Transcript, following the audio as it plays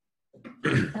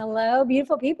Hello,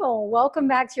 beautiful people. Welcome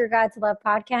back to your Guide to Love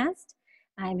podcast.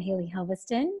 I'm Haley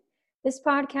Helveston. This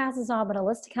podcast is all about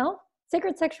holistic health,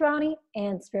 sacred sexuality,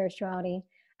 and spirituality.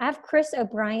 I have Chris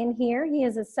O'Brien here. He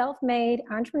is a self-made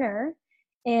entrepreneur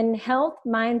in health,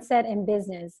 mindset, and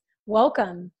business.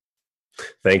 Welcome.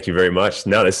 Thank you very much.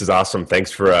 No, this is awesome.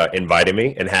 Thanks for inviting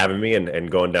me and having me and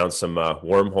going down some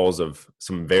wormholes of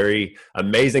some very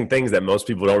amazing things that most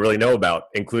people don't really know about,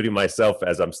 including myself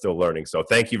as I'm still learning. So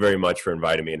thank you very much for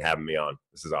inviting me and having me on.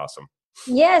 This is awesome.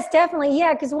 Yes, definitely.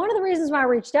 Yeah, because one of the reasons why I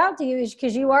reached out to you is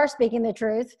because you are speaking the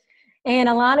truth. And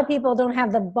a lot of people don't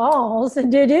have the balls to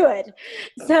do it.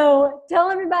 So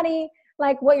tell everybody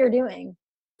what you're doing.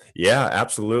 Yeah,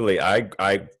 absolutely.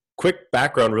 I quick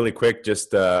background really quick.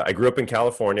 Just I grew up in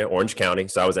California, Orange County.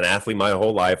 So I was an athlete my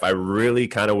whole life. I really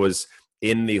kind of was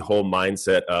in the whole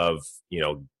mindset of,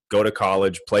 go to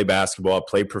college, play basketball,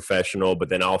 play professional, but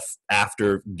then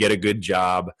after get a good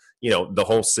job, the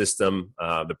whole system,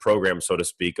 the program, so to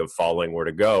speak, of following where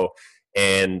to go.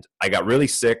 And I got really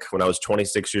sick when I was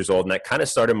 26 years old. And that kind of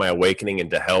started my awakening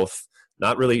into health.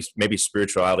 Not really maybe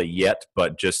spirituality yet,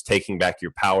 but just taking back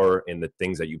your power in the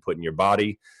things that you put in your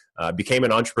body. Became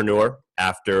an entrepreneur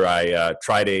after I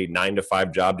tried a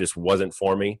 9-to-5 job, just wasn't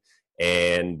for me.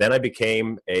 And then I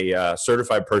became a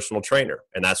certified personal trainer.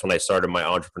 And that's when I started my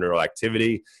entrepreneurial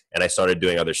activity and I started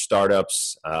doing other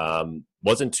startups.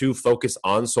 Wasn't too focused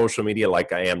on social media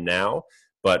like I am now,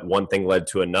 but one thing led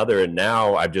to another. And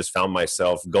now I've just found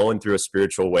myself going through a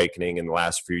spiritual awakening in the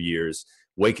last few years,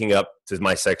 waking up to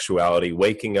my sexuality,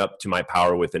 waking up to my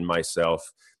power within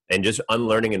myself, and just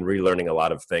unlearning and relearning a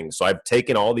lot of things. So I've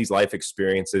taken all these life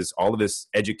experiences, all of this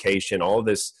education, all of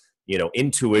this,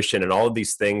 intuition and all of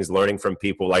these things, learning from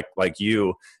people like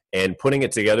you, and putting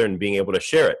it together and being able to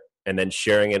share it, and then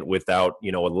sharing it without,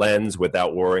 a lens,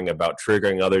 without worrying about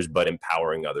triggering others, but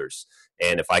empowering others.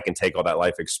 And if I can take all that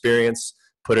life experience,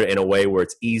 put it in a way where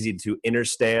it's easy to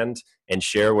understand and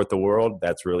share with the world,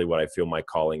 that's really what I feel my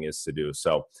calling is to do.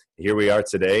 So here we are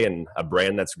today, and a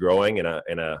brand that's growing, and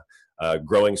a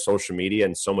growing social media,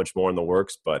 and so much more in the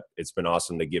works. But it's been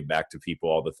awesome to give back to people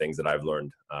all the things that I've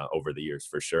learned over the years,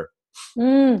 for sure.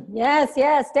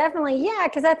 Yes, definitely. Yeah,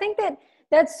 because I think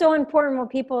that's so important with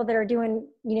people that are doing,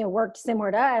 work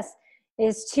similar to us,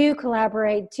 is to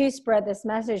collaborate, to spread this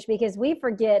message, because we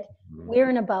forget we're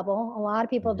in a bubble. A lot of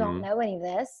people don't know any of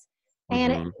this.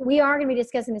 And we are going to be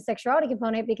discussing the sexuality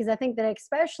component, because I think that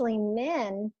especially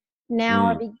men now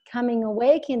are becoming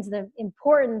awakened to the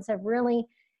importance of really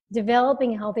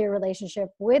developing a healthier relationship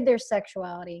with their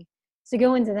sexuality. So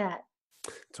go into that.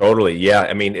 Totally. Yeah.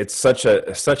 I mean, it's such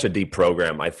a deep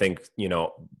program. I think,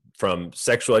 from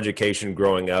sexual education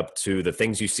growing up to the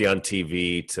things you see on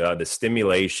TV to the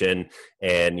stimulation,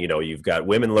 and, you've got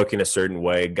women looking a certain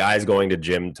way, guys going to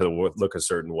gym to look a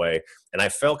certain way. And I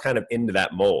fell kind of into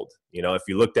that mold. If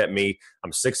you looked at me,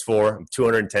 I'm 6'4", I'm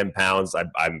 210 pounds.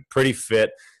 I'm pretty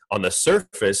fit. On the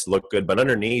surface looked good, but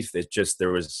underneath it's just,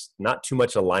 there was not too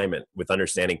much alignment with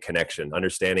understanding connection,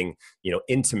 understanding,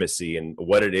 intimacy, and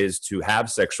what it is to have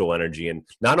sexual energy. And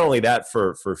not only that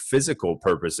for physical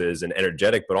purposes and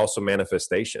energetic, but also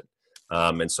manifestation.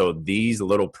 And so these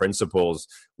little principles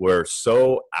were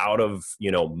so out of,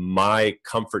 my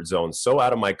comfort zone, so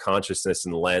out of my consciousness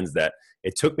and lens, that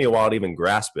it took me a while to even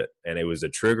grasp it. And it was a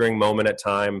triggering moment at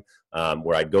time,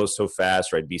 where I'd go so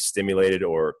fast, or I'd be stimulated,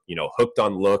 or, hooked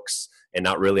on looks and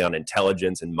not really on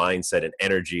intelligence and mindset and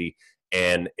energy.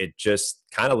 And it just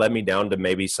kind of led me down to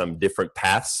maybe some different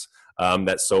paths.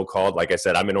 That's so-called, like I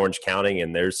said, I'm in Orange County,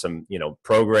 and there's some,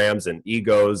 programs and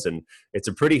egos, and it's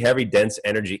a pretty heavy, dense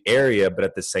energy area. But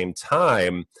at the same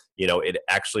time, it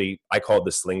actually, I call it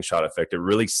the slingshot effect. It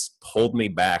really pulled me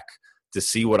back to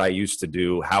see what I used to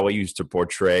do, how I used to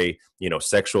portray,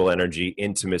 sexual energy,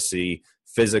 intimacy,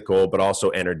 physical, but also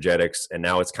energetics. And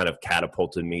now it's kind of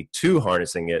catapulted me to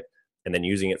harnessing it, and then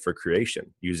using it for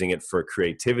creation, using it for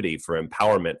creativity, for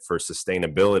empowerment, for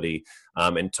sustainability,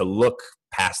 and to look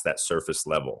past that surface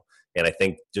level. And I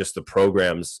think just the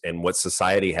programs and what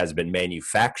society has been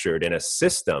manufactured in a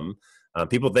system,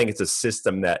 people think it's a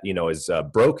system that, is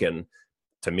broken.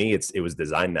 To me, it was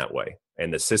designed that way.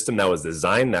 And the system that was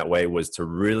designed that way was to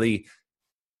really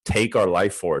take our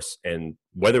life force, and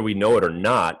whether we know it or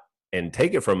not, and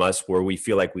take it from us where we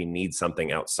feel like we need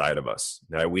something outside of us.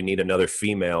 Right? We need another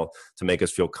female to make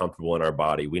us feel comfortable in our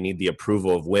body. We need the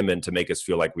approval of women to make us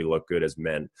feel like we look good as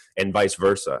men, and vice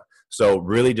versa. So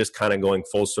really just kind of going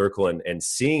full circle and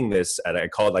seeing this, and I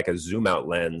call it like a zoom out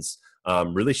lens,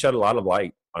 really shed a lot of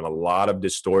light on a lot of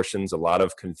distortions, a lot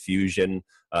of confusion,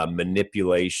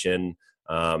 manipulation,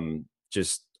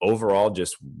 just overall,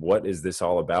 just what is this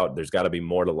all about? There's got to be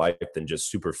more to life than just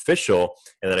superficial.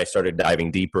 And then I started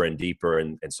diving deeper and deeper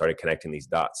and started connecting these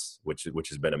dots, which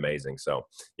has been amazing. So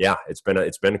yeah, it's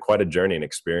been quite a journey and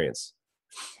experience.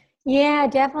 Yeah,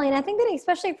 definitely. And I think that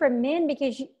especially for men,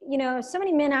 because, you know, so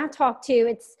many men I talk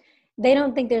to, they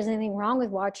don't think there's anything wrong with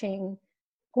watching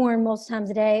porn multiple times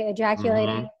a day,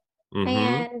 ejaculating, Mm-hmm. Mm-hmm.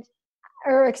 and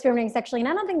or experimenting sexually. And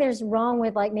I don't think there's wrong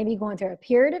with like maybe going through a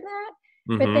period of that.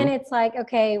 But then Mm-hmm. it's like,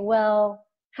 okay, well,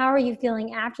 how are you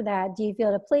feeling after that? Do you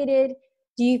feel depleted?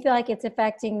 Do you feel like it's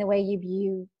affecting the way you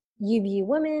view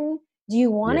women? Do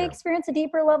you want to Yeah. experience a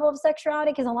deeper level of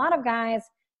sexuality? Because a lot of guys,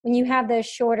 when you have those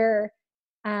shorter,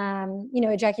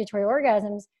 ejaculatory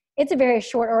orgasms, it's a very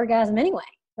short orgasm anyway,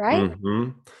 right? Hmm.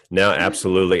 No,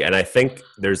 absolutely. And I think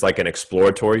there's like an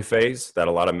exploratory phase that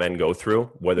a lot of men go through,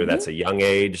 whether that's Mm-hmm. a young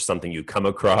age, something you come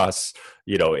across,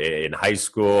 in high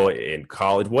school, in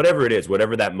college, whatever it is,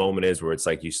 whatever that moment is where it's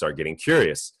like you start getting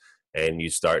curious and you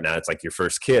start, now it's like your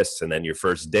first kiss and then your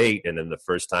first date and then the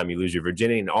first time you lose your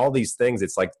virginity and all these things.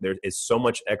 It's like there is so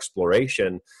much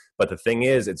exploration. But the thing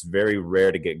is, it's very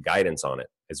rare to get guidance on it.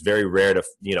 It's very rare to,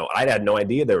 I had no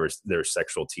idea there were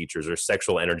sexual teachers or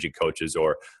sexual energy coaches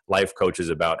or life coaches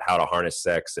about how to harness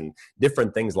sex and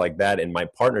different things like that. And my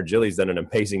partner, Jilly's done an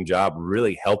amazing job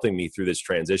really helping me through this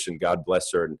transition. God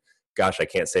bless her. And gosh, I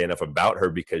can't say enough about her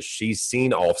because she's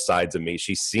seen all sides of me.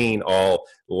 She's seen all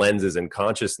lenses and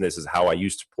consciousness is how I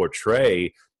used to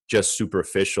portray just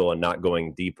superficial and not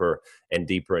going deeper and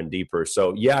deeper and deeper.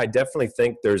 So yeah, I definitely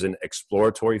think there's an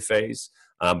exploratory phase.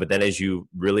 But then as you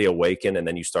really awaken and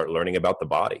then you start learning about the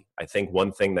body, I think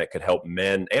one thing that could help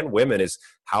men and women is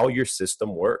how your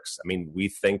system works. I mean, we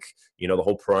think, the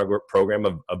whole program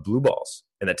of blue balls,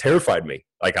 and that terrified me.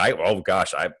 Like, I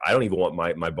don't even want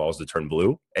my balls to turn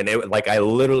blue. And I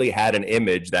literally had an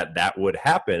image that would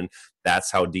happen.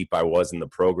 That's how deep I was in the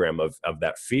program of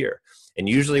that fear. And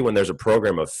usually when there's a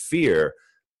program of fear,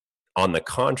 on the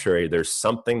contrary, there's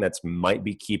something that's might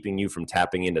be keeping you from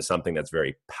tapping into something that's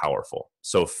very powerful.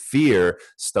 So fear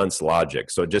stunts logic.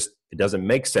 So it doesn't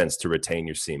make sense to retain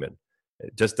your semen.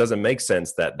 It just doesn't make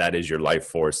sense that is your life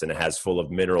force and it has full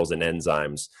of minerals and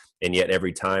enzymes. And yet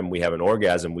every time we have an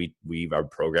orgasm, we are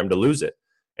programmed to lose it.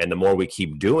 And the more we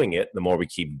keep doing it,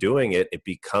 it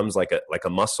becomes like a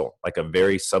muscle, like a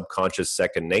very subconscious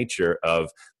second nature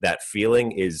of that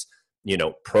feeling is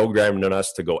programmed on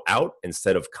us to go out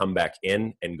instead of come back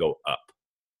in and go up.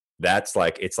 That's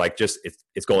like, it's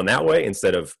going that way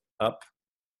instead of up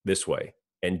this way.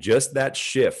 And just that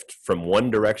shift from one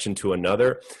direction to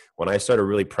another, when I started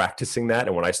really practicing that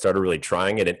and when I started really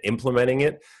trying it and implementing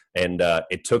it, and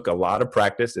it took a lot of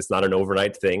practice. It's not an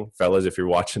overnight thing. Fellas, if you're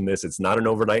watching this, it's not an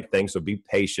overnight thing, so be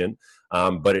patient.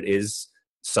 But it is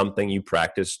something you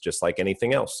practice just like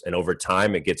anything else. And over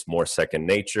time, it gets more second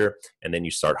nature, and then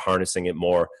you start harnessing it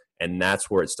more. And that's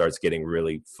where it starts getting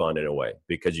really fun in a way,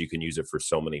 because you can use it for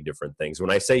so many different things. When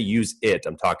I say use it,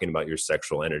 I'm talking about your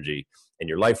sexual energy and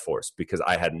your life force, because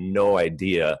I had no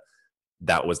idea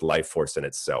that was life force in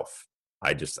itself.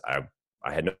 I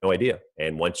had no idea.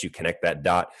 And once you connect that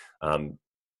dot,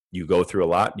 you go through a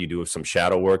lot. You do some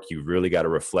shadow work. You really got to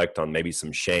reflect on maybe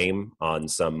some shame, on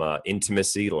some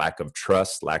intimacy, lack of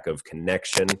trust, lack of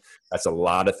connection. That's a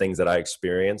lot of things that I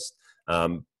experienced.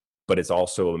 But it's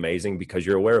also amazing because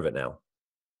you're aware of it now.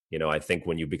 I think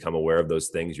when you become aware of those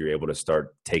things, you're able to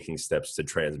start taking steps to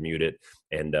transmute it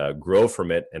and grow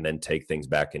from it, and then take things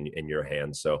back in your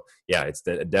hands. So yeah, it's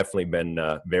definitely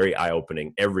been very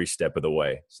eye-opening every step of the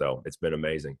way. So it's been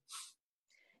amazing.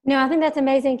 No, I think that's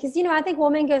amazing because, I think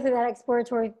women go through that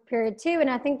exploratory period too. And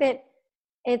I think that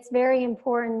it's very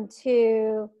important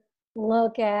to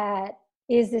look at,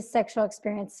 is this sexual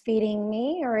experience feeding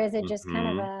me, or is it just kind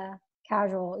of Hmm. a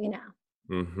casual?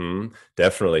 Hmm.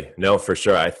 Definitely. No, for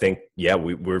sure. I think, yeah,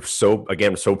 we're so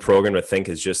programmed to think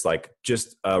it's just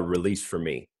a release for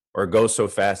me, or go so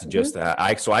fast Mm-hmm.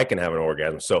 just so I can have an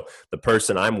orgasm. So the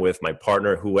person I'm with, my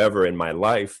partner, whoever in my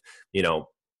life,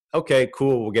 okay,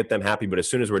 cool, we'll get them happy. But as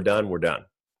soon as we're done, we're done.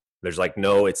 There's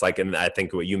no, it's like, and I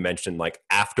think what you mentioned, like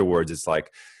afterwards, it's like,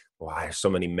 why are so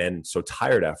many men so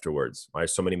tired afterwards? Why are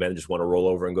so many men just want to roll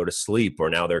over and go to sleep? Or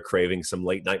now they're craving some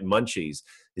late night munchies,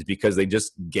 is because they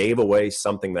just gave away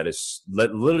something that is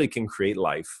literally can create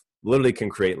life,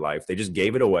 They just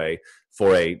gave it away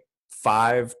for a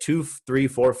 5, 2, 3,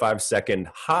 4, 5 second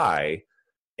high.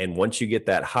 And once you get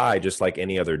that high, just like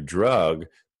any other drug,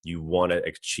 you want to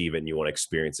achieve it and you want to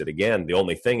experience it again. The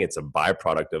only thing, it's a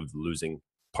byproduct of losing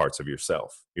parts of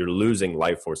yourself. You're losing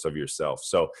life force of yourself.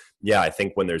 So yeah, I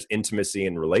think when there's intimacy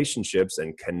in relationships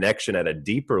and connection at a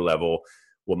deeper level,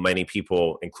 what many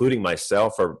people, including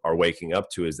myself, are waking up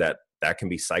to is that that can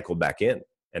be cycled back in.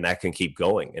 And that can keep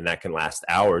going, and that can last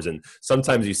hours. And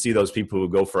sometimes you see those people who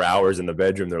go for hours in the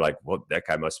bedroom. They're like, well, that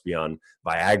guy must be on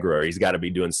Viagra, or he's got to be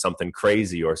doing something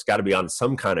crazy, or it's got to be on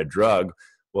some kind of drug.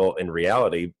 Well, in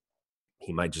reality,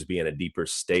 he might just be in a deeper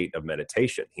state of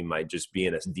meditation. He might just be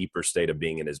in a deeper state of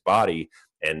being in his body.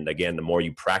 And again, the more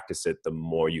you practice it, the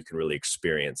more you can really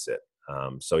experience it.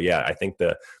 So yeah, I think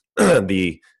the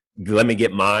let me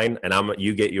get mine and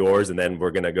you get yours, and then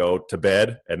we're going to go to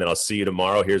bed, and then I'll see you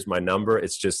tomorrow. Here's my number.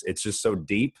 It's just so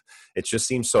deep. It just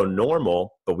seems so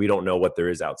normal, but we don't know what there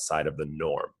is outside of the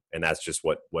norm. And that's just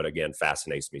what again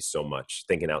fascinates me so much,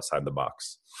 thinking outside the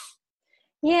box.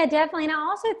 Yeah, definitely. And I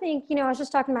also think, I was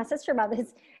just talking to my sister about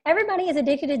this. Everybody is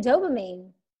addicted to dopamine.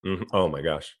 Mm-hmm. Oh my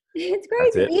gosh. It's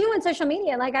crazy. Even with social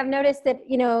media, like I've noticed that,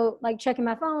 like checking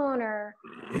my phone or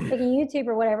checking YouTube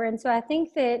or whatever. And so I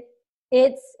think that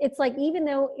it's like, even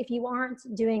though if you aren't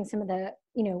doing some of the,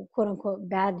 quote unquote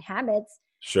bad habits,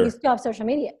 sure, you still have social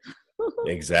media.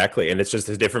 Exactly. And it's just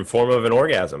a different form of an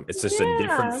orgasm. It's just a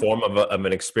different form of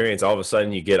an experience. All of a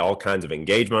sudden you get all kinds of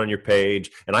engagement on your page.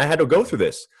 And I had to go through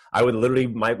this. I would literally,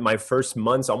 my first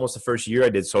months, almost the first year I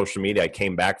did social media, I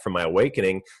came back from my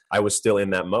awakening. I was still in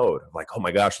that mode. Like, oh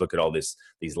my gosh, look at all these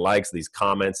likes, these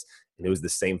comments. And it was the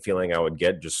same feeling I would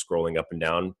get just scrolling up and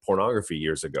down pornography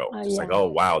years ago. Like,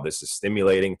 oh, wow, this is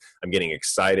stimulating. I'm getting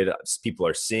excited. People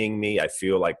are seeing me. I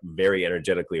feel like very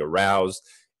energetically aroused.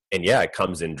 And yeah, it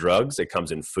comes in drugs, it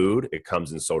comes in food, it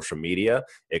comes in social media,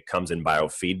 it comes in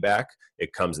biofeedback,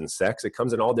 it comes in sex, it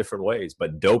comes in all different ways.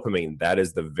 But dopamine, that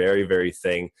is the very, very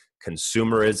thing.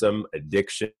 Consumerism,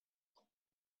 addiction,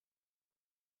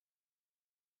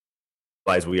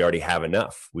 we already have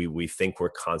enough. We think we're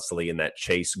constantly in that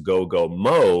chase, go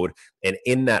mode. And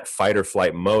in that fight or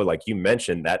flight mode, like you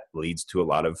mentioned, that leads to a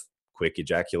lot of quick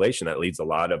ejaculation. That leads a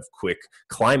lot of quick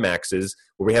climaxes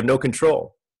where we have no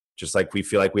control. Just like we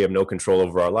feel like we have no control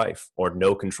over our life, or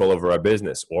no control over our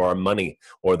business, or our money,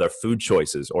 or their food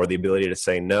choices, or the ability to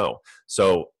say no.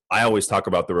 So I always talk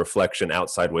about the reflection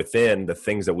outside within, the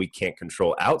things that we can't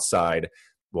control outside.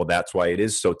 Well, that's why it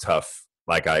is so tough,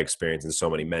 like I experience in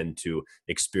so many men, to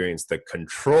experience the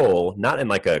control, not in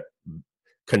like a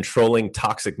controlling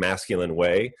toxic masculine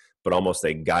way, but almost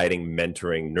a guiding,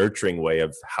 mentoring, nurturing way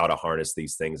of how to harness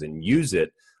these things and use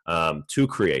it to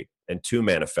create and to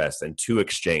manifest and to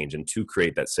exchange and to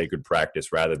create that sacred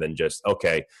practice, rather than just,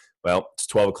 okay, well, it's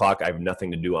 12 o'clock. I have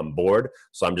nothing to do. I'm bored.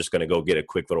 So I'm just going to go get a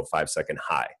quick little 5-second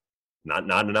high. Not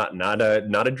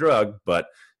a drug, but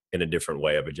in a different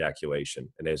way of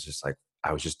ejaculation. And it's just like,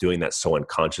 I was just doing that so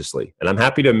unconsciously. And I'm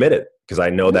happy to admit it, because I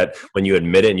know that when you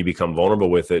admit it and you become vulnerable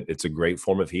with it, it's a great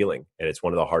form of healing. And it's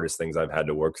one of the hardest things I've had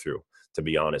to work through, to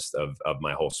be honest, of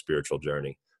my whole spiritual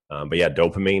journey. But yeah,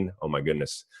 dopamine, oh my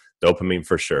goodness. Dopamine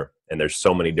for sure. And there's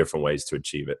so many different ways to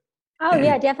achieve it. Oh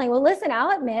yeah, definitely. Well, listen,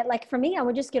 I'll admit, like for me, I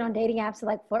would just get on dating apps to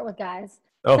like flirt with guys.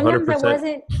 Oh, sometimes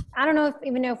 100%. I don't know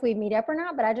even know if we meet up or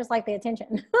not, but I just like the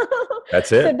attention.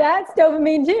 That's it. So that's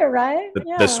dopamine too, right?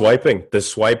 The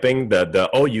swiping, the,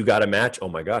 oh, you got a match. Oh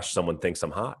my gosh, someone thinks I'm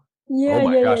hot. Yeah, oh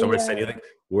my gosh, I'm yeah. going to send you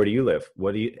where do you live?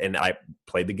 And I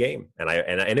played the game, and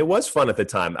it was fun at the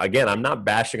time. Again, I'm not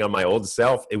bashing on my old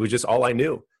self. It was just all I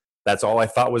knew. That's all I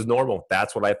thought was normal.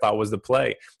 That's what I thought was the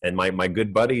play. And my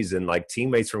good buddies and like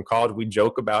teammates from college, we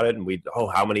joke about it, and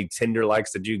how many Tinder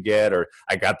likes did you get? Or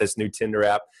I got this new Tinder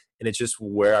app. And it's just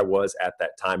where I was at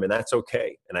that time. And that's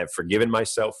okay. And I've forgiven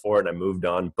myself for it, and I moved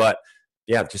on. But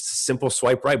yeah, just a simple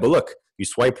swipe right. But look, you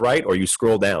swipe right or you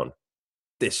scroll down.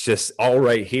 It's just all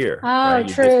right here. Oh, right?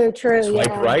 true.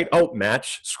 Swipe right. Oh,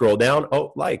 match. Scroll down.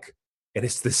 Oh, like. And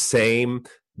it's the same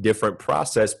different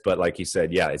process. But like you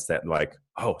said, yeah, it's that like,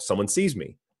 oh, someone sees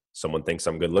me. Someone thinks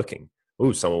I'm good looking.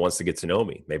 Ooh, someone wants to get to know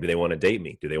me. Maybe they want to date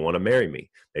me. Do they want to marry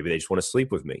me? Maybe they just want to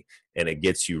sleep with me. And it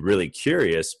gets you really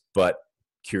curious, but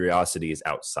curiosity is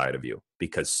outside of you,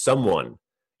 because someone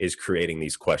is creating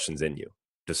these questions in you.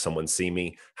 Does someone see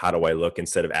me? How do I look?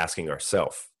 Instead of asking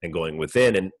ourselves and going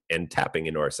within and tapping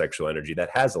into our sexual energy that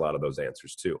has a lot of those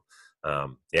answers too.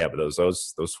 Yeah, but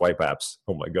those swipe apps,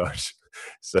 oh my gosh.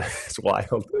 So it's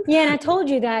wild. Yeah, and I told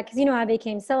you that because, I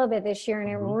became celibate this year, and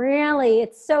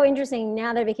it's so interesting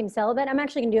now that I became celibate. I'm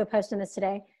actually going to do a post on this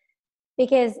today,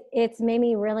 because it's made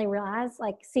me really realize,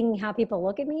 like, seeing how people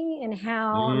look at me and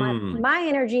how my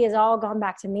energy has all gone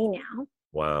back to me now.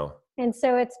 Wow. And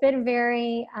so it's been a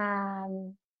very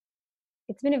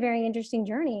interesting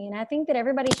journey. And I think that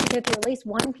everybody should go through at least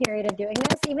one period of doing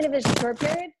this, even if it's a short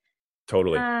period.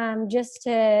 Totally. Just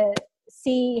to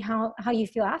see how you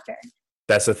feel after.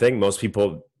 That's the thing. Most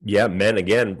people, men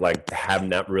again, like have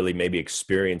not really maybe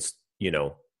experienced,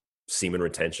 semen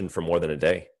retention for more than a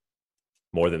day.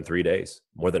 more than 3 days,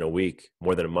 more than a week,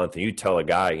 more than a month. And you tell a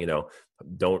guy,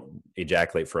 don't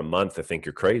ejaculate for a month, I think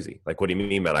you're crazy. Like, what do you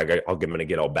mean, man? I'm going to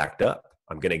get all backed up.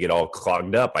 I'm going to get all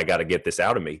clogged up. I got to get this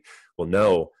out of me. Well,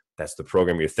 no, that's the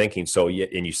program you're thinking. So,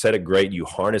 and you said it great. You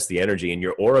harness the energy and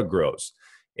your aura grows.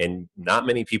 And not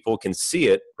many people can see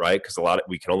it, right? Because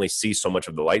we can only see so much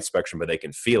of the light spectrum, but they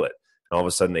can feel it. And all of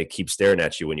a sudden they keep staring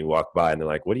at you when you walk by and they're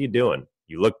like, what are you doing?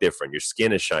 You look different. Your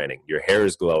skin is shining. Your hair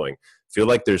is glowing. Feel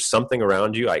like there's something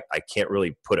around you. I can't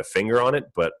really put a finger on it,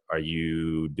 but are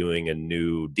you doing a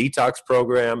new detox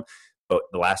program? But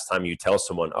the last time you tell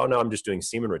someone, oh no, I'm just doing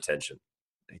semen retention.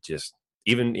 They just,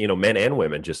 even, men and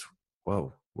women just,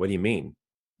 whoa, what do you mean?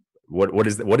 What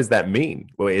does that mean?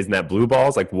 Well, isn't that blue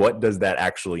balls? Like, what does that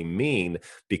actually mean?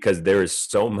 Because there is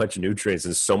so much nutrients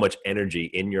and so much energy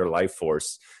in your life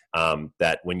force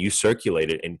that when you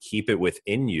circulate it and keep it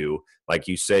within you, like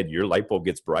you said, your light bulb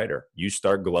gets brighter. You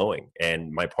start glowing. And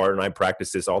my partner and I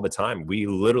practice this all the time. We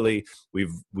literally,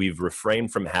 we've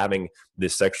refrained from having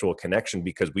this sexual connection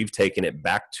because we've taken it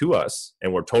back to us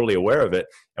and we're totally aware of it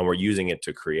and we're using it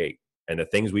to create. And the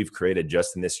things we've created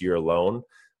just in this year alone,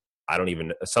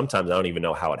 sometimes I don't even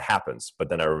know how it happens, but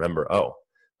then I remember, oh,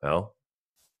 well,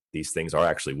 these things are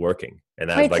actually working. And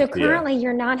that's so currently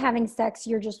you're not having sex,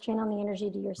 you're just channeling the energy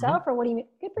to yourself, or what do you mean?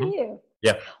 Good for you.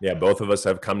 Yeah. Both of us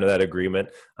have come to that agreement.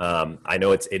 I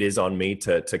know it is on me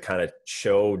to kind of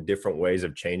show different ways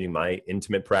of changing my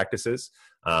intimate practices.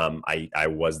 I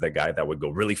was the guy that would go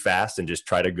really fast and just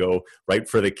try to go right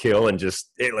for the kill and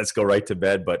just, hey, let's go right to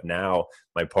bed. But now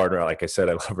my partner, like I said,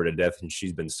 I love her to death and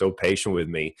she's been so patient with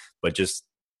me, but just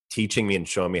teaching me and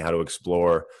showing me how to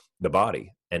explore the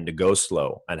body and to go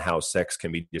slow, and how sex can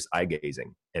be just eye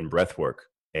gazing and breath work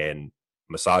and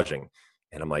massaging.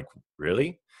 And I'm like,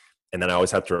 really? And then I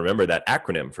always have to remember that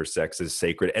acronym for sex is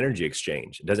sacred energy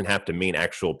exchange. It doesn't have to mean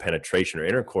actual penetration or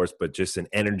intercourse, but just an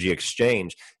energy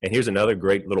exchange. And here's another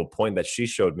great little point that she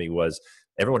showed me was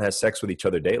everyone has sex with each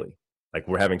other daily. Like,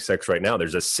 we're having sex right now.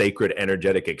 There's a sacred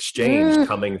energetic exchange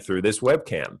coming through this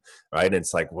webcam, right? And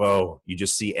it's like, whoa, you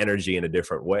just see energy in a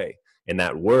different way. And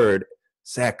that word,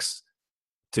 sex,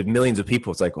 to millions of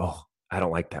people, it's like, oh, I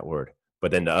don't like that word.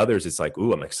 But then to others, it's like,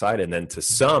 ooh, I'm excited. And then to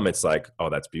some, it's like, oh,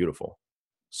 that's beautiful.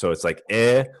 So it's like,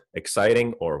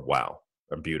 exciting, or wow,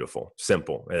 or beautiful,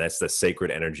 simple. And that's the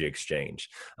sacred energy exchange.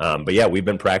 But yeah, we've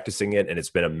been practicing it and it's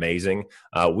been amazing.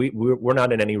 We're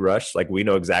not in any rush. Like, we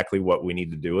know exactly what we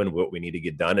need to do and what we need to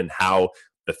get done, and how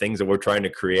the things that we're trying to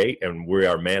create and we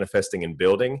are manifesting and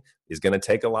building is going to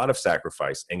take a lot of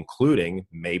sacrifice, including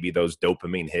maybe those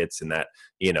dopamine hits and that,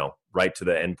 right to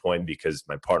the end point, because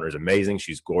my partner is amazing.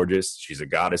 She's gorgeous. She's a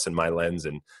goddess in my lens.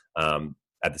 And,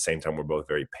 at the same time, we're both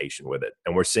very patient with it,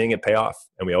 and we're seeing it pay off.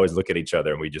 And we always look at each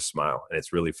other and we just smile. And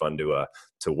it's really fun to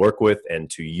work with and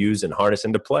to use and harness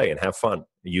and to play and have fun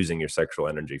using your sexual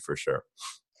energy, for sure.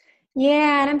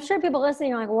 Yeah. And I'm sure people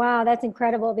listening are like, wow, that's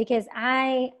incredible, because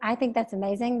I think that's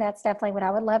amazing. That's definitely what I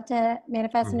would love to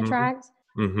manifest and attract.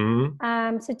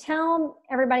 So tell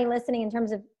everybody listening, in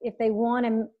terms of if they want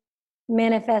to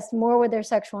manifest more with their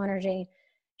sexual energy,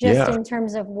 just in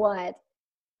terms of what,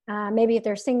 maybe if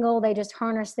they're single, they just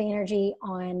harness the energy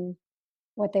on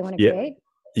what they want to create.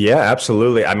 Yeah,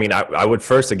 absolutely. I mean, I would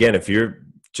first, again, if you're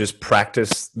just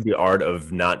practice the art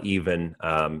of not even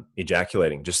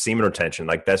ejaculating, just semen retention.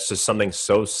 Like, that's just something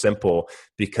so simple,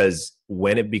 because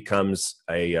when it becomes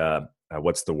a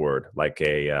what's the word? Like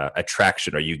a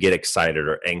attraction, or you get excited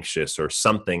or anxious or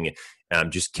something,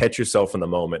 just catch yourself in the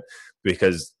moment.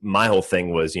 Because my whole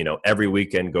thing was, every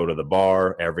weekend go to the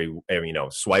bar, every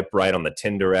swipe right on the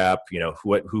Tinder app,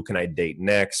 who can I date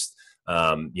next?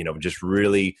 Just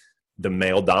really the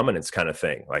male dominance kind of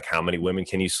thing. Like, how many women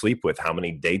can you sleep with? How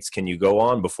many dates can you go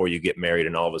on before you get married?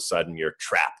 And all of a sudden you're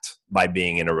trapped by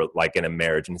being in a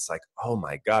marriage. And it's like, oh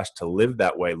my gosh, to live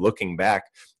that way, looking back,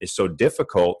 is so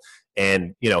difficult.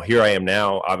 And, here I am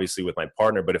now, obviously with my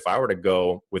partner, but if I were to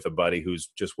go with a buddy who's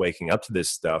just waking up to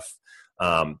this stuff,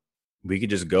 we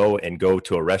could just go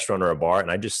to a restaurant or a bar,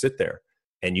 and I just sit there,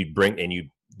 and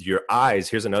your eyes,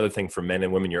 here's another thing for men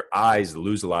and women, your eyes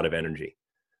lose a lot of energy.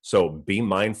 So be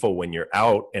mindful when you're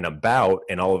out and about,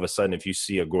 and all of a sudden, if you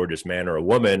see a gorgeous man or a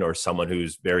woman or someone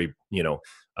who's very,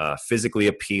 physically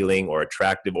appealing or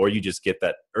attractive, or you just get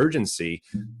that urgency,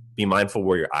 be mindful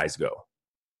where your eyes go.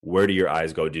 Where do your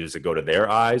eyes go? Does it go to their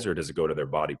eyes, or does it go to their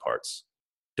body parts?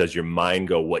 Does your mind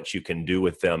go what you can do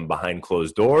with them behind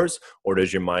closed doors? Or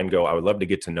does your mind go, I would love to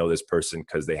get to know this person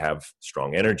because they have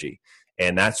strong energy?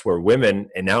 And that's where women,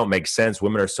 and now it makes sense,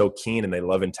 women are so keen and they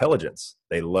love intelligence.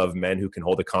 They love men who can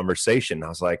hold a conversation. And I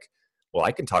was like, well,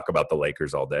 I can talk about the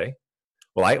Lakers all day.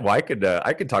 Well, I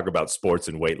could talk about sports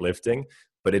and weightlifting.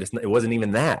 but it wasn't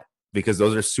even that, because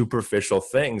those are superficial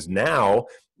things. Now,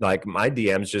 like my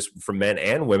DMs just for men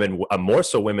and women, more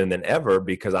so women than ever,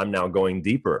 because I'm now going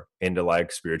deeper into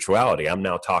like spirituality. I'm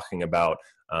now talking about,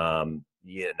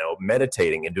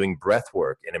 meditating and doing breath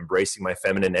work and embracing my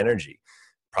feminine energy.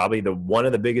 Probably one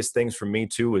of the biggest things for me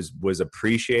too was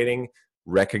appreciating,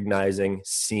 recognizing,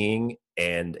 seeing,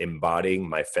 and embodying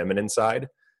my feminine side.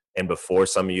 And before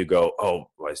some of you go, oh,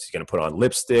 well, is he going to put on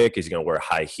lipstick? Is he going to wear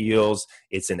high heels?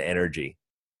 It's an energy.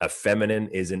 A feminine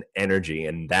is an energy.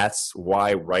 And that's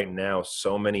why right now,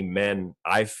 so many men,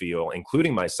 I feel,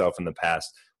 including myself in the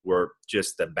past, were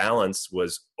just the balance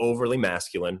was overly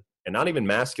masculine, and not even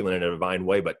masculine in a divine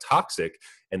way, but toxic.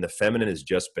 And the feminine has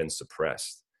just been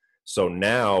suppressed. So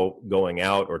now going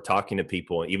out or talking to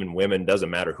people, even women, doesn't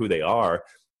matter who they are,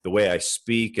 the way I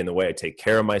speak and the way I take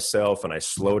care of myself, and I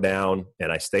slow down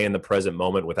and I stay in the present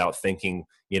moment without thinking,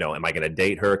 am I going to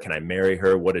date her? Can I marry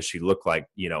her? What does she look like,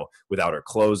 without her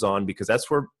clothes on? Because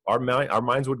that's where our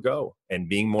minds would go. And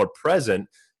being more present,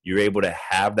 you're able to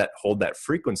hold that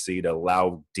frequency to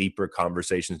allow deeper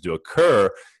conversations to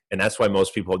occur. And that's why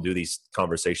most people do these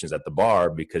conversations at the bar,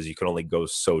 because you can only go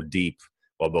so deep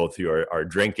while both of you are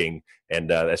drinking. And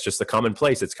that's just a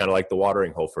commonplace. It's kind of like the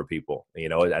watering hole for people,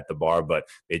 at the bar. But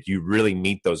you really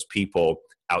meet those people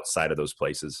outside of those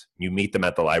places. You meet them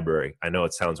at the library. I know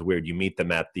it sounds weird. You meet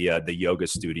them at the yoga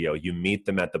studio. You meet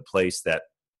them at the place that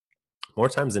more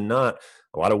times than not,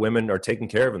 a lot of women are taking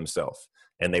care of themselves.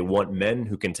 And they want men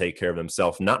who can take care of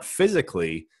themselves, not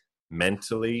physically,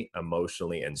 mentally,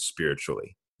 emotionally, and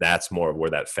spiritually. That's more of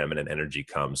where that feminine energy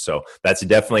comes. So that's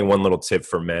definitely one little tip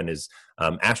for men is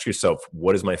ask yourself,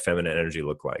 what does my feminine energy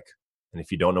look like? And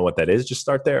if you don't know what that is, just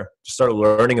start there. Just start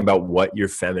learning about what your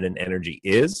feminine energy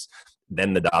is.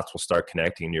 Then the dots will start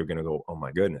connecting and you're going to go, oh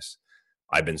my goodness,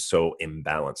 I've been so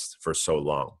imbalanced for so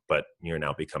long, but you're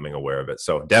now becoming aware of it.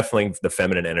 So definitely the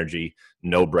feminine energy,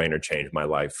 no brainer, changed my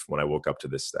life when I woke up to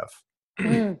this stuff.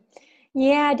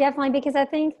 Yeah, definitely. Because I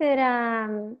think that,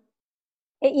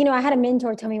 I had a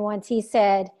mentor tell me once, he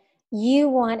said, you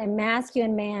want a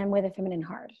masculine man with a feminine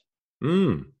heart.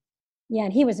 Yeah.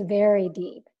 And he was very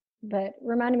deep, but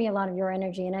reminded me a lot of your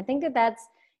energy. And I think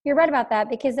you're right about that,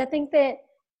 because I think that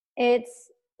it's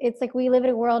like we live in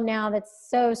a world now that's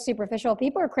so superficial.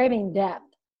 People are craving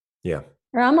depth. Yeah.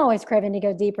 Or I'm always craving to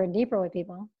go deeper and deeper with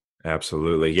people.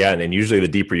 Absolutely. Yeah. And usually the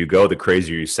deeper you go, the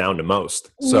crazier you sound the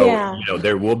most. So, yeah.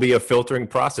 There will be a filtering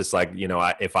process. Like,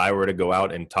 if I were to go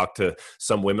out and talk to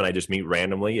some women I just meet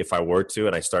randomly, if I were to,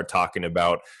 and I start talking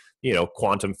about,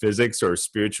 quantum physics or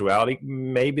spirituality,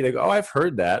 maybe they go, oh, I've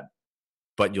heard that.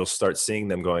 But you'll start seeing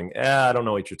them going, I don't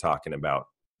know what you're talking about.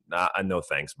 Nah, no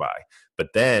thanks, bye. But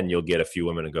then you'll get a few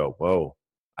women to go, whoa,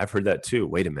 I've heard that too.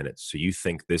 Wait a minute. So you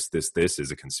think this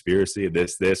is a conspiracy,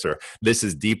 this, or this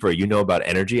is deeper. You know about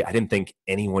energy? I didn't think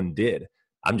anyone did.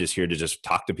 I'm just here to just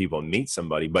talk to people and meet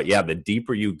somebody. But yeah, the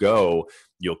deeper you go,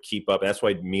 you'll keep up. That's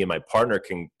why me and my partner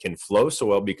can flow so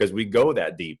well, because we go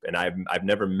that deep. And I've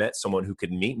never met someone who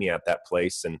could meet me at that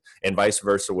place, and vice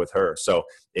versa with her. So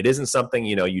it isn't something,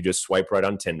 you just swipe right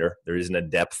on Tinder. There isn't a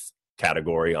depth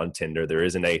category on Tinder. There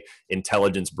isn't a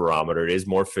intelligence barometer. It is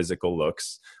more physical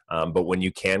looks. But when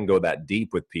you can go that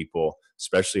deep with people,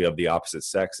 especially of the opposite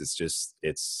sex, it's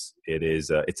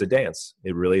a dance.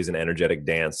 It really is an energetic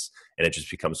dance, and it just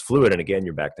becomes fluid. And again,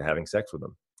 you're back to having sex with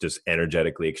them, just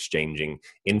energetically exchanging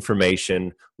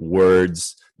information,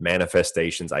 words,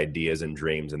 manifestations, ideas, and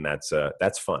dreams. And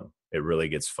that's fun. It really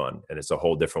gets fun. And it's a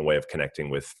whole different way of connecting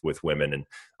with women.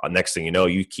 And next thing you know,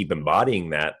 you keep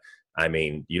embodying that. I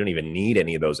mean, you don't even need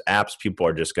any of those apps. People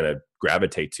are just going to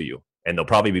gravitate to you, and they'll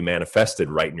probably be manifested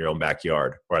right in your own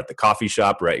backyard or at the coffee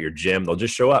shop or at your gym. They'll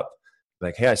just show up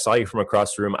like, hey, I saw you from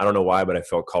across the room. I don't know why, but I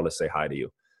felt called to say hi to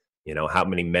you. How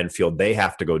many men feel they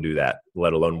have to go do that,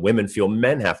 let alone women feel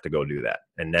men have to go do that.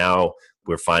 And now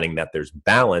we're finding that there's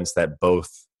balance, that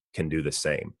both can do the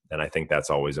same. And I think that's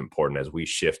always important as we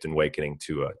shift and awakening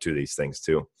to these things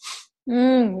too.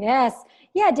 Yes.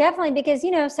 Yeah, definitely. Because,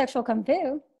 sexual kung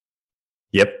fu.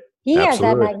 Yep. He absolutely. has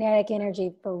that magnetic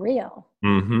energy for real.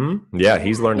 Mm-hmm. Yeah,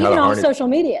 he's learned how to harness. Even on social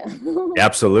media.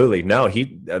 Absolutely. No,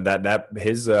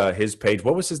 his page.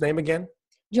 What was his name again?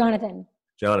 Jonathan.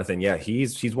 Yeah,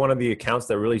 he's one of the accounts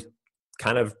that really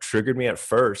kind of triggered me at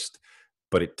first,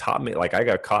 but it taught me. Like I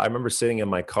got caught. I remember sitting in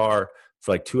my car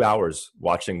for like 2 hours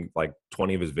watching like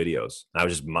 20 of his videos. I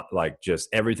was just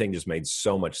everything just made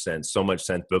so much sense.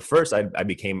 But first I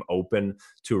became open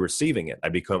to receiving it. I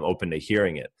become open to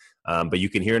hearing it. But you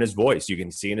can hear in his voice, you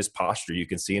can see in his posture, you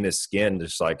can see in his skin,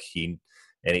 just like he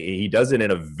does it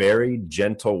in a very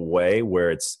gentle way where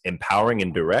it's empowering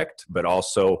and direct, but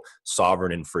also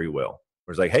sovereign and free will.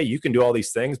 Where it's like, hey, you can do all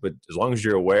these things, but as long as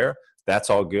you're aware, that's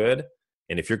all good.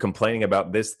 And if you're complaining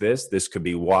about this could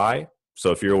be why.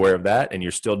 So if you're aware of that and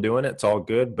you're still doing it, it's all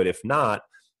good. But if not,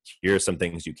 here are some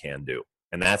things you can do.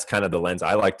 And that's kind of the lens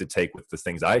I like to take with the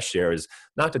things I share, is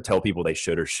not to tell people they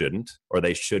should or shouldn't, or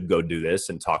they should go do this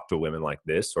and talk to women like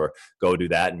this, or go do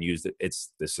that and use it.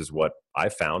 This is what I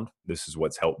found. This is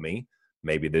what's helped me.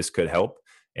 Maybe this could help.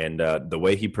 And the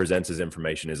way he presents his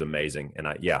information is amazing. And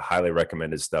I highly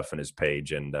recommend his stuff and his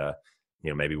page. And,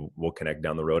 maybe we'll connect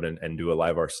down the road and do a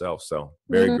live ourselves. So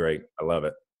very great. I love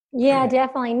it. Yeah,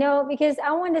 definitely. No, because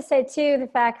I wanted to say too, the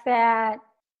fact that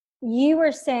you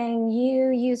were saying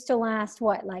you used to last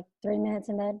like 3 minutes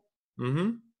in bed. Mm-hmm.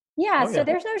 Yeah. So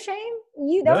there's no shame.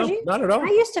 Was you. Not at all. I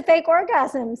used to fake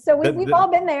orgasms. So we've all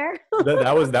been there.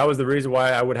 that was the reason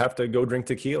why I would have to go drink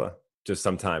tequila just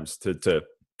sometimes to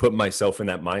put myself in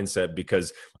that mindset,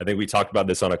 because I think we talked about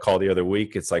this on a call the other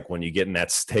week. It's like when you get in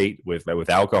that state with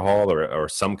alcohol or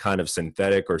some kind of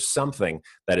synthetic or something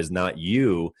that is not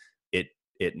you,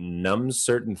 it numbs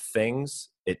certain things.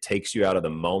 It takes you out of the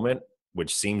moment,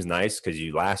 which seems nice because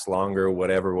you last longer,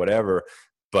 whatever.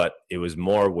 But it was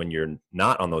more when you're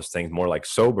not on those things, more like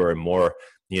sober and more,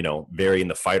 very in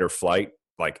the fight or flight,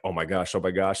 like, oh my gosh.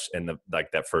 And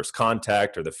like that first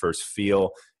contact or the first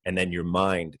feel. And then your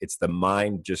mind, the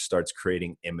mind just starts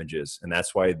creating images. And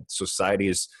that's why society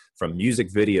is, from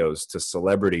music videos to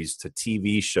celebrities to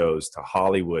TV shows to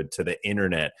Hollywood to the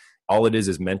internet, all it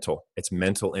is mental. It's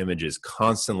mental images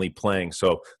constantly playing.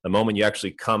 So the moment you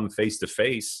actually come face to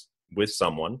face with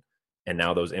someone and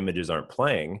now those images aren't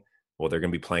playing, well, they're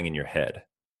going to be playing in your head.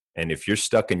 And if you're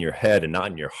stuck in your head and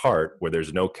not in your heart, where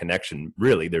there's no connection,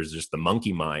 really, there's just the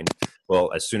monkey mind.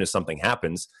 Well, as soon as something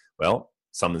happens,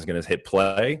 someone's going to hit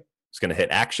play. It's going to hit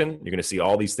action. You're going to see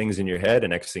all these things in your head.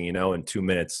 And next thing you know, in 2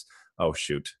 minutes, oh,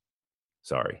 shoot,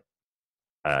 sorry,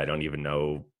 I don't even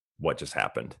know what just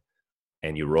happened.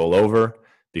 And you roll over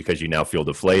because you now feel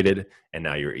deflated, and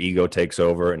now your ego takes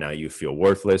over, and now you feel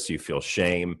worthless, you feel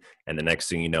shame, and the next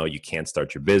thing you know, you can't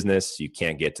start your business, you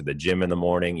can't get to the gym in the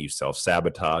morning, you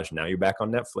self-sabotage, now you're back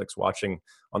on Netflix watching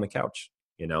on the couch,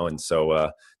 and so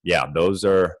those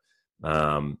are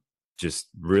just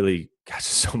really, gosh,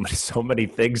 so many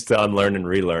things to unlearn and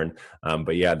relearn.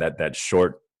 But yeah, that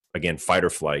short, again, fight or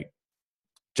flight.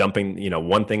 Jumping,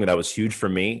 one thing that was huge for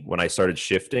me when I started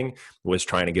shifting was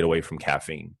trying to get away from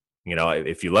caffeine.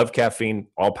 If you love caffeine,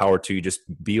 all power to you. Just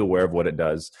be aware of what it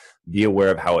does. Be aware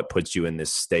of how it puts you in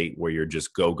this state where you're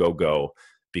just go, go, go.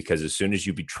 Because as soon as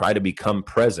you try to become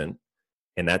present,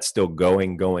 and that's still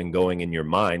going in your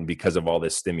mind because of all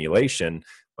this stimulation,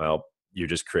 well, you're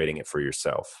just creating it for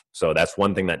yourself. So that's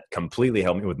one thing that completely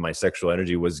helped me with my sexual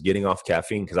energy, was getting off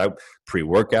caffeine, because I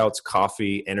pre-workouts,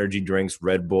 coffee, energy drinks,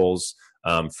 Red Bulls,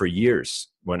 for years.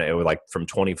 When it was like from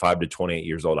 25 to 28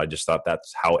 years old, I just thought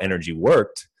that's how energy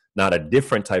worked, not a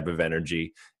different type of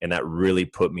energy. And that really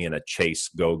put me in a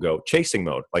chasing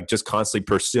mode, like just constantly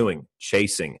pursuing,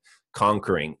 chasing,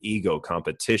 conquering, ego,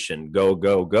 competition,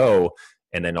 go.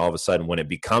 And then all of a sudden, when it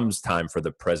becomes time for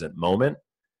the present moment,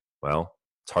 well,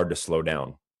 it's hard to slow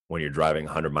down when you're driving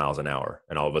 100 miles an hour.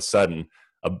 And all of a sudden,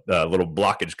 a little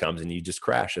blockage comes and you just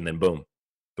crash, and then boom,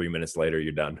 3 minutes later,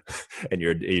 you're done. And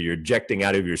you're ejecting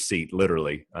out of your seat,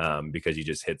 literally, because you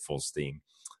just hit full steam.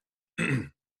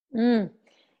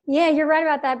 Yeah, you're right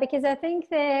about that, because I think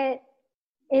that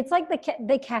it's like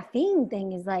the caffeine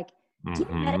thing is like, do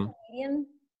you know that comedian?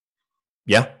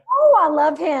 Yeah. Oh, I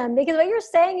love him, because what you're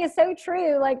saying is so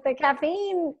true. Like the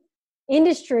caffeine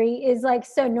industry is like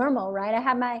so normal, right?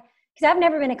 Because I've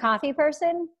never been a coffee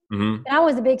person, and I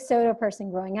was a big soda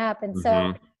person growing up. And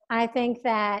so I think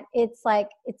that it's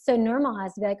so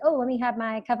normalized to be like, oh, let me have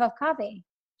my cup of coffee.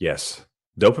 Yes.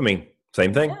 Dopamine,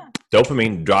 same thing. Yeah.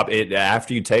 Dopamine drop it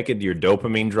after you take it. Your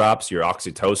dopamine drops, your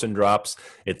oxytocin drops.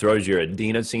 It throws your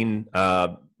adenosine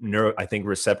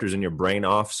receptors in your brain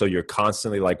off. So you're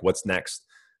constantly like, what's next?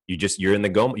 You're in the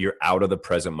go. You're out of the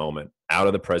present moment.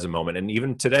 And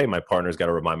even today, my partner's got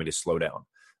to remind me to slow down.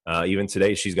 Even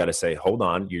today, she's got to say, hold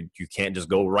on, you can't just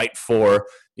go right for,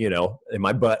 in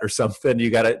my butt or something. You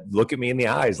got to look at me in the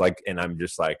eyes. And I'm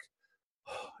just like,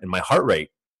 and my heart rate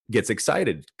gets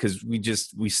excited, because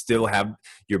we still have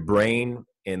your brain.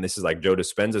 And this is like Joe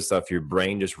Dispenza stuff. Your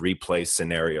brain just replays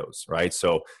scenarios, right?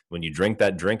 So when you drink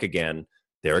that drink again,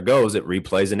 there it goes. It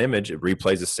replays an image. It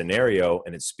replays a scenario,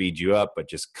 and it speeds you up, but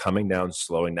just coming down,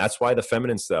 slowing. That's why the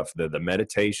feminine stuff, the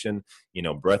meditation,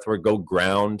 breath work, go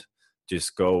ground,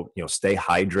 just go, stay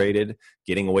hydrated,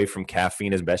 getting away from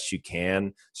caffeine as best you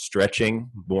can, stretching,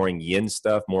 more yin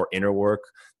stuff, more inner work,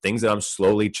 things that I'm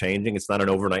slowly changing. It's not an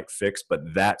overnight fix, but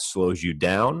that slows you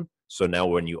down So now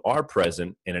when you are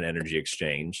present in an energy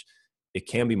exchange, it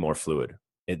can be more fluid.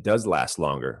 It does last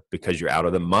longer because you're out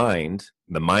of the mind.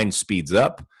 The mind speeds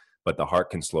up, but the heart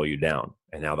can slow you down.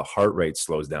 And now the heart rate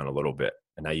slows down a little bit.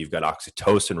 And now you've got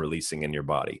oxytocin releasing in your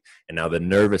body. And now the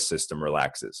nervous system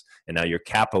relaxes. And now your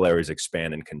capillaries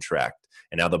expand and contract.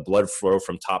 And now the blood flow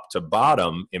from top to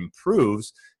bottom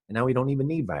improves. And now we don't even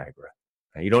need Viagra.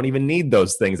 You don't even need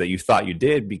those things that you thought you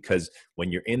did, because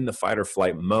when you're in the fight or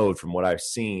flight mode, from what I've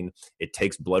seen, it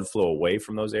takes blood flow away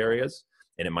from those areas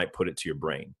and it might put it to your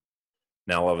brain.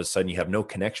 Now, all of a sudden you have no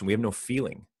connection. We have no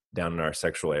feeling down in our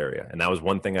sexual area. And that was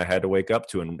one thing I had to wake up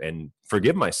to and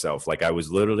forgive myself. Like I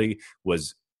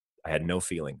had no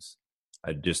feelings. I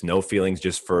had just no feelings,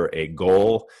 just for a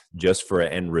goal, just for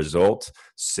an end result,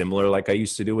 similar like I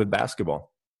used to do with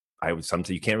basketball.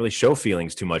 Sometimes you can't really show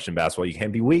feelings too much in basketball. You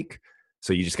can't be weak.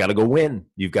 So you just got to go win.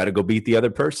 You've got to go beat the other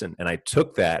person. And I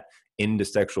took that into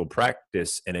sexual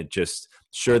practice, and it just,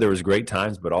 sure, there was great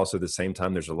times, but also at the same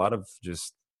time, there's a lot of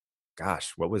just,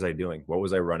 gosh, what was I doing? What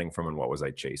was I running from, and what was I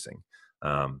chasing?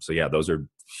 So yeah, those are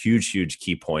huge, huge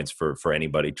key points for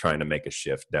anybody trying to make a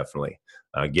shift. Definitely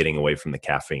getting away from the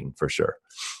caffeine for sure.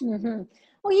 Mm-hmm.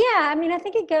 Well, yeah. I mean, I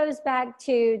think it goes back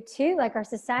to like our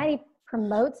society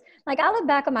promotes, like I look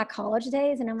back on my college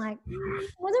days and I'm like,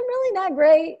 was it really that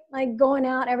great? Like going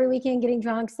out every weekend, getting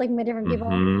drunk, sleeping with different people.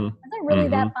 Was it really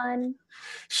that fun?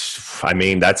 I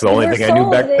mean, that's the only thing I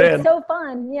knew back then. It's so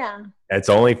fun. Yeah. That's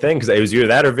the only thing, because it was either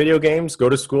that or video games, go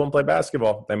to school and play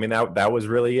basketball. I mean, that was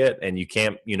really it. And you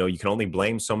can't, you can only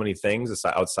blame so many things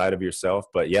outside of yourself.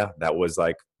 But yeah,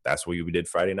 that's what we did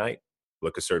Friday night.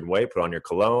 Look a certain way, put on your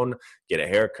cologne, get a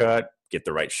haircut, get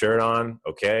the right shirt on.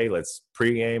 Okay, let's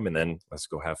pregame, and then let's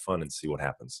go have fun and see what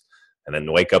happens. And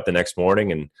then wake up the next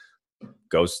morning and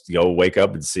go wake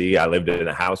up and see. I lived in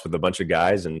a house with a bunch of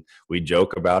guys, and we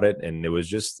joke about it. And it was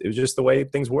just the way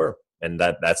things were. And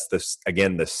that's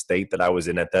the state that I was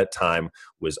in at that time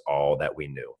was all that we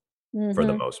knew. For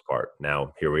the most part.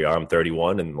 Now, here we are, I'm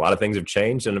 31, and a lot of things have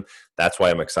changed. And that's why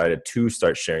I'm excited to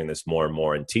start sharing this more and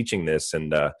more and teaching this,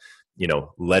 and,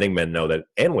 letting men know that,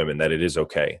 and women, that it is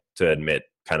okay to admit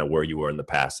kind of where you were in the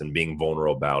past and being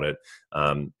vulnerable about it.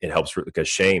 It helps, because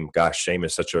shame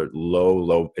is such a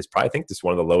low, it's probably, I think this is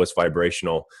one of the lowest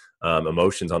vibrational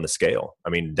emotions on the scale. I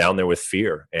mean, down there with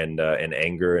fear and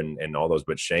anger and all those,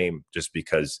 but shame, just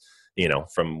because,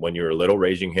 from when you're a little,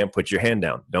 raising hand, put your hand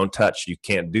down, don't touch, you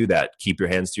can't do that, keep your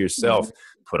hands to yourself,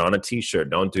 put on a t-shirt,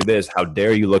 don't do this, how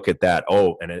dare you look at that,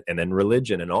 and then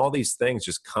religion and all these things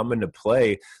just come into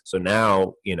play. So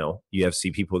now, you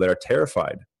see people that are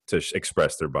terrified to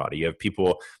express their body. You have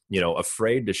people,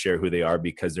 afraid to share who they are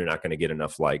because they're not going to get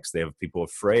enough likes. They have people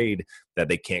afraid that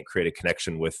they can't create a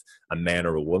connection with a man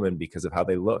or a woman because of how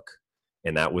they look.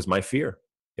 And that was my fear.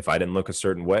 If I didn't look a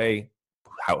certain way,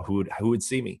 who would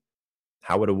see me?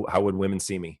 How would women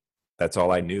see me? That's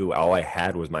all I knew. All I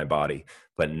had was my body.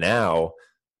 But now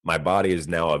my body is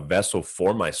now a vessel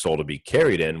for my soul to be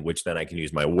carried in, which then I can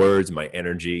use my words, my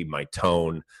energy, my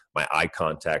tone, my eye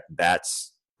contact.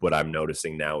 That's what I'm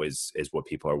noticing now is what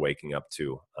people are waking up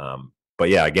to. But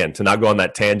yeah, again, to not go on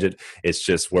that tangent, it's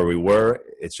just where we were.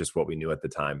 It's just what we knew at the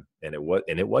time. And it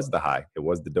was the high. It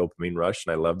was the dopamine rush.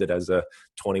 And I loved it as a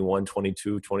 21,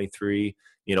 22, 23,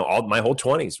 all my whole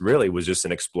 20s really was just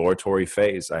an exploratory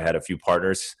phase. I had a few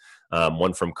partners,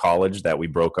 one from college that we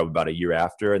broke up about a year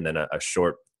after, and then a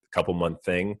short couple month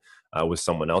thing with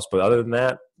someone else. But other than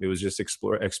that, it was just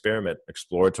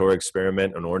exploratory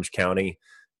experiment in Orange County,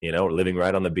 living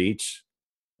right on the beach.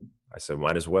 I said,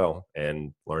 might as well,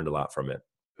 and learned a lot from it.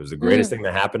 It was the greatest thing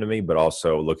that happened to me, but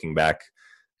also looking back,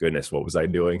 goodness, what was I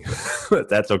doing?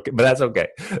 That's okay. But that's okay.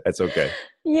 That's okay.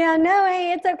 Yeah, no,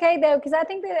 hey, it's okay though. Cause I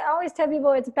think that I always tell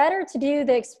people it's better to do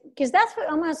cause that's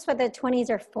almost what the 20s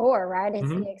are for, right? It's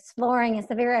the exploring, it's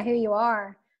to figure out who you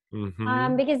are.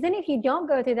 Because then if you don't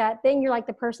go through that, then you're like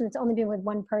the person that's only been with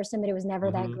one person, but it was never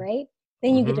that great.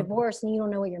 Then you get divorced and you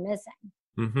don't know what you're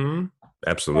missing.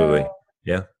 Absolutely. So,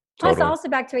 yeah. Plus, Totally. also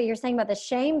back to what you're saying about the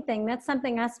shame thing, that's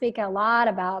something I speak a lot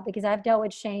about because I've dealt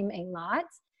with shame a lot.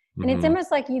 And it's almost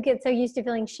like you get so used to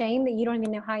feeling shame that you don't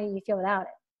even know how you feel without it.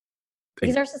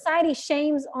 Because our society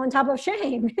shames on top of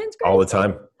shame. It's crazy. All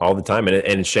the time. And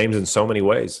it shames in so many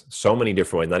ways, so many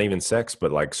different ways, not even sex,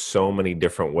 but like so many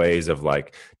different ways of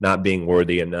like not being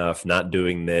worthy enough, not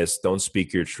doing this, don't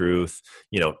speak your truth.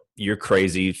 You you're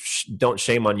crazy. Don't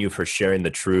shame on you for sharing the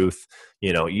truth.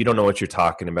 You know, you don't know what you're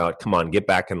talking about. Come on, get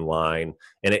back in line.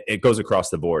 And it goes across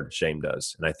the board. Shame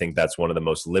does. And I think that's one of the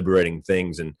most liberating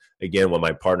things. And again, what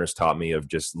my partners taught me of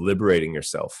just liberating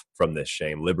yourself from this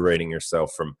shame, liberating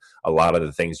yourself from a lot of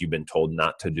the things you've been told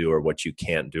not to do or what you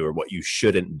can't do or what you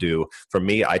shouldn't do. For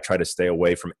me, I try to stay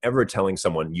away from ever telling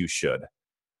someone you should.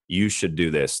 You should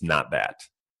do this, not that.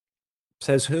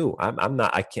 Says who? I'm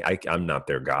not. I can't. I'm not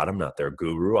their God. I'm not their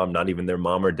guru. I'm not even their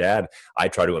mom or dad. I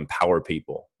try to empower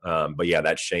people. But yeah,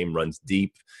 that shame runs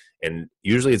deep, and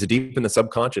usually it's deep in the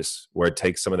subconscious where it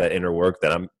takes some of that inner work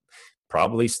that I'm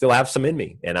probably still have some in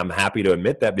me, and I'm happy to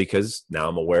admit that because now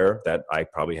I'm aware that I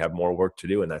probably have more work to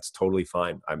do, and that's totally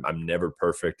fine. I'm never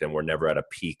perfect, and we're never at a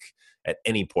peak at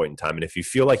any point in time. And if you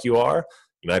feel like you are,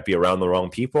 you might be around the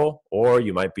wrong people, or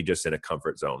you might be just in a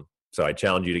comfort zone. So I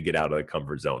challenge you to get out of the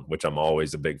comfort zone, which I'm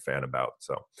always a big fan about.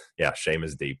 So yeah, shame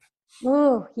is deep.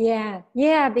 Oh, yeah.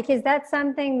 Yeah, because that's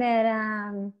something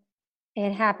that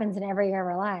it happens in every area of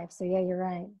our life. So yeah, you're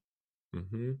right.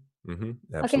 Mm-hmm. Mm-hmm.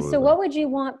 Okay, Absolutely. so what would you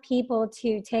want people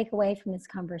to take away from this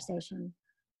conversation?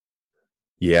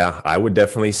 Yeah, I would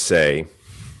definitely say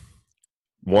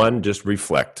one, just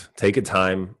reflect. Take a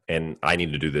time, and I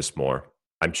need to do this more.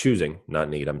 I'm choosing, not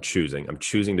need, I'm choosing. I'm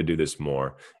choosing to do this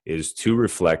more, is to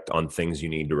reflect on things you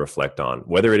need to reflect on,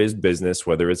 whether it is business,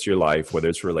 whether it's your life, whether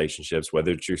it's relationships, whether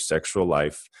it's your sexual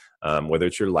life, whether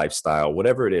it's your lifestyle,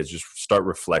 whatever it is, just start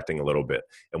reflecting a little bit.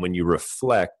 And when you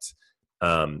reflect,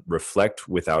 reflect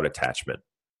without attachment,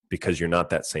 because you're not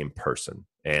that same person.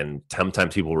 And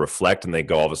sometimes people reflect and they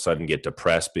go all of a sudden get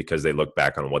depressed because they look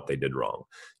back on what they did wrong.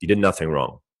 You did nothing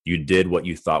wrong. You did what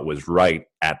you thought was right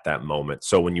at that moment.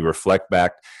 So when you reflect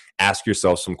back, ask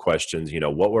yourself some questions. You know,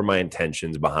 what were my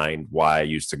intentions behind why I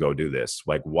used to go do this?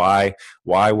 Like, why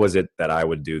was it that I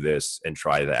would do this and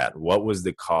try that? What was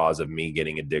the cause of me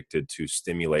getting addicted to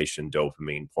stimulation,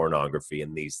 dopamine, pornography,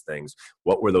 and these things?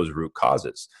 What were those root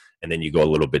causes? And then you go a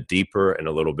little bit deeper and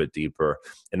a little bit deeper.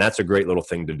 And that's a great little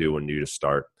thing to do when you just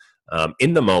start.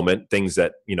 In the moment, things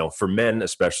that, you know, for men,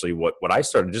 especially what I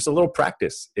started, just a little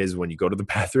practice is when you go to the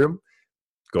bathroom,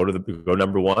 go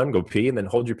number one, go pee, and then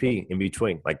hold your pee in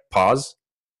between. Like pause,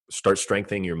 start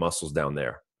strengthening your muscles down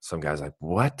there. Some guys are like,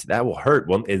 what? That will hurt.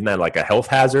 Well, isn't that like a health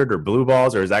hazard or blue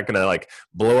balls, or is that going to like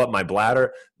blow up my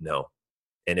bladder? No.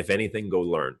 And if anything, go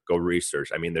learn, go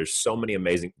research. I mean, there's so many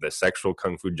amazing, the Sexual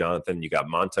Kung Fu Jonathan, you got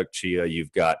Montauk Chia,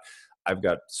 I've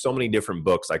got so many different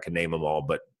books. I can name them all,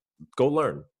 but go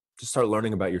learn. Just start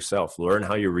learning about yourself. Learn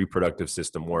how your reproductive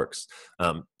system works.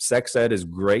 Sex ed is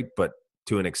great, but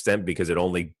to an extent, because it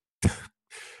only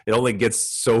gets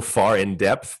so far in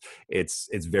depth. It's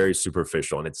very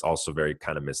superficial, and it's also very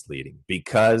kind of misleading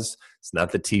because it's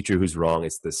not the teacher who's wrong.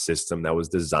 It's the system that was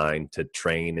designed to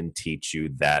train and teach you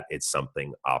that it's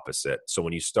something opposite. So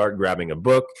when you start grabbing a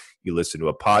book, you listen to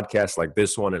a podcast like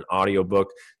this one, an audiobook,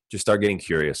 just start getting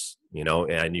curious, you know,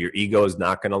 and your ego is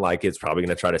not going to like it. It's probably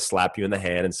going to try to slap you in the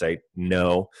hand and say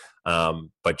no.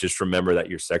 But just remember that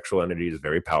your sexual energy is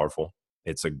very powerful.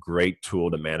 It's a great tool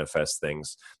to manifest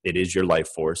things. It is your life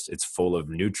force. It's full of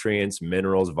nutrients,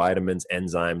 minerals, vitamins,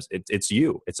 enzymes. It's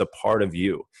you. It's a part of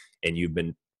you. And you've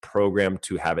been programmed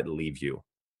to have it leave you.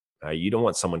 You don't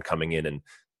want someone coming in and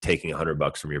taking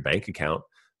 $100 from your bank account,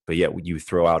 but yet you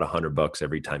throw out $100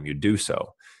 every time you do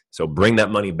so. So bring that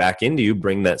money back into you,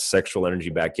 bring that sexual energy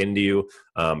back into you,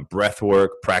 breath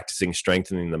work, practicing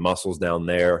strengthening the muscles down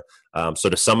there. So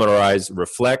to summarize,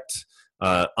 reflect,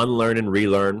 unlearn and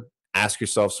relearn, ask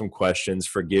yourself some questions,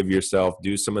 forgive yourself,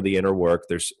 do some of the inner work.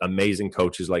 There's amazing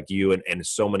coaches like you and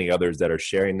so many others that are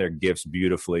sharing their gifts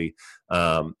beautifully.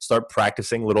 Start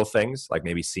practicing little things like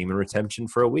maybe semen retention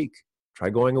for a week. Try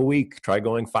going a week, try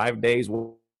going 5 days,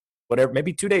 whatever,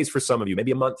 maybe 2 days for some of you,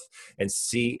 maybe a month, and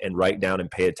see and write down and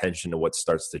pay attention to what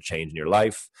starts to change in your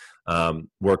life.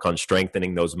 Work on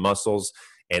strengthening those muscles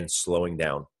and slowing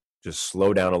down. Just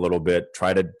slow down a little bit.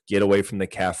 Try to get away from the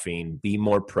caffeine. Be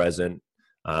more present.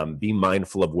 Be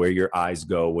mindful of where your eyes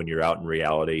go when you're out in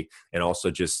reality, and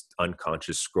also just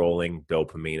unconscious scrolling,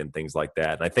 dopamine, and things like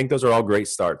that. And I think those are all great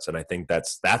starts. And I think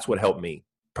that's what helped me.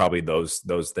 Probably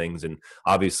those things. And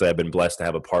obviously I've been blessed to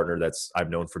have a partner I've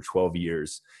known for 12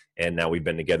 years. And now we've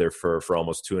been together for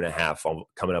almost 2.5,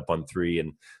 coming up on 3.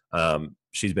 And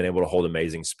she's been able to hold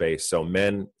amazing space. So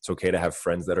men, it's okay to have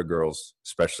friends that are girls,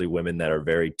 especially women that are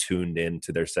very tuned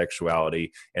into their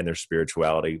sexuality and their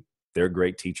spirituality. They're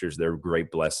great teachers. They're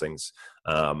great blessings.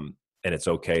 And it's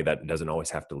okay that it doesn't always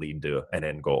have to lead to an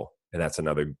end goal. And that's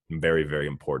another very, very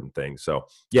important thing. So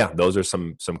yeah, those are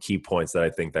some key points that I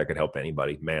think that could help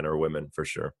anybody, man or women, for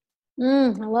sure.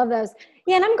 I love those.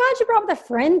 Yeah, and I'm glad you brought up the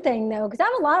friend thing though, because I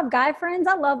have a lot of guy friends.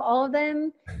 I love all of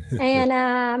them, and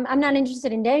I'm not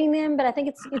interested in dating them. But I think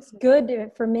it's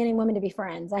good for men and women to be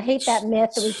friends. I hate that myth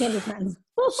that we can't be friends.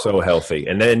 So healthy.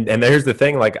 And there's the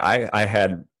thing, like I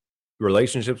had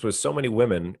relationships with so many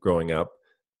women growing up,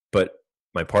 but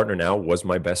my partner now was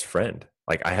my best friend.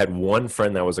 Like I had one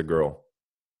friend that was a girl,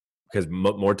 because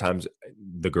more times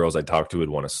the girls I talked to would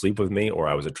want to sleep with me or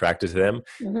I was attracted to them.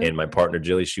 Mm-hmm. And my partner,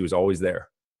 Jilly, she was always there.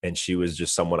 And she was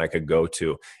just someone I could go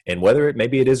to. And whether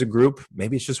maybe it is a group,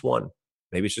 maybe it's just one.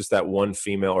 Maybe it's just that one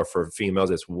female, or for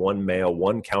females, it's one male,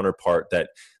 one counterpart that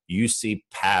you see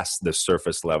past the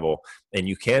surface level and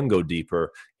you can go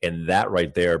deeper. And that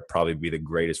right there probably be the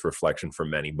greatest reflection for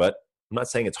many. But I'm not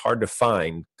saying it's hard to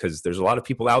find, because there's a lot of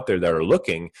people out there that are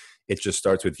looking. It just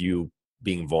starts with you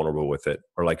being vulnerable with it,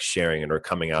 or like sharing it, or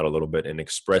coming out a little bit and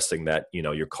expressing that,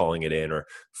 you're calling it in, or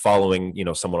following,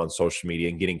 someone on social media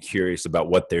and getting curious about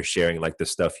what they're sharing, like the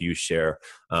stuff you share.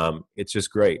 It's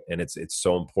just great. And it's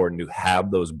so important to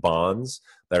have those bonds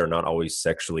that are not always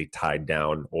sexually tied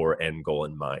down or end goal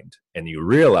in mind. And you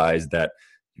realize that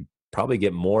you probably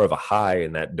get more of a high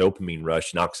in that dopamine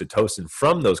rush and oxytocin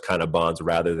from those kind of bonds,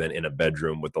 rather than in a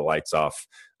bedroom with the lights off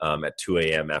at 2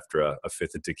 a.m. after a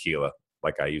fifth of tequila,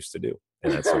 like I used to do.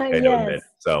 And that's okay to Yes. admit.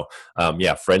 So,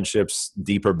 friendships,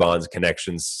 deeper bonds,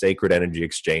 connections, sacred energy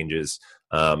exchanges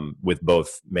with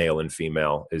both male and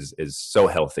female is so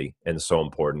healthy and so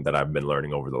important, that I've been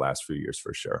learning over the last few years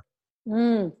for sure.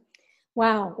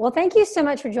 Wow. Well, thank you so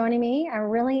much for joining me. I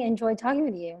really enjoyed talking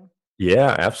with you.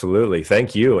 Yeah, absolutely.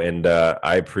 Thank you. And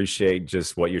I appreciate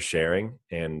just what you're sharing.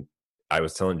 And I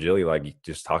was telling Jilly, like,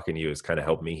 just talking to you has kind of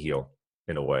helped me heal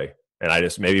in a way. And I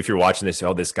just, maybe if you're watching this,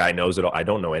 oh, this guy knows it all. I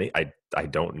don't know I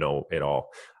don't know it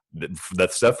all. The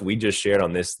stuff we just shared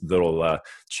on this little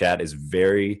chat is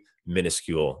very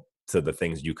minuscule to the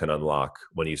things you can unlock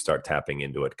when you start tapping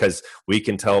into it. Because we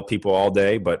can tell people all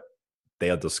day, but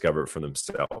they'll discover it for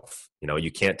themselves.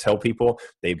 You can't tell people;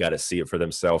 they've got to see it for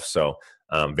themselves. So,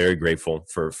 very grateful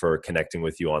for connecting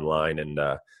with you online, and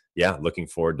looking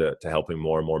forward to helping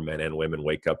more and more men and women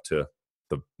wake up to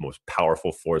the most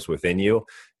powerful force within you.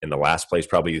 And the last place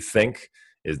probably you think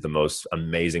is the most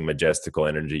amazing, majestical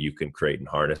energy you can create and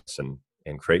harness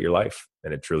and create your life.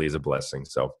 And it truly is a blessing.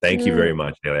 So thank you very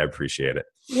much, Haley. I appreciate it.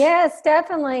 Yes,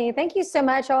 definitely. Thank you so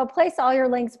much. I'll place all your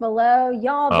links below.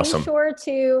 Y'all Awesome. Be sure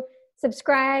to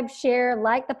subscribe, share,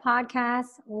 like the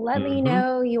podcast. Let me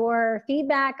know your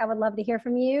feedback. I would love to hear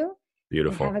from you.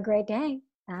 Beautiful. And have a great day.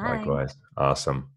 Bye. Likewise. Awesome.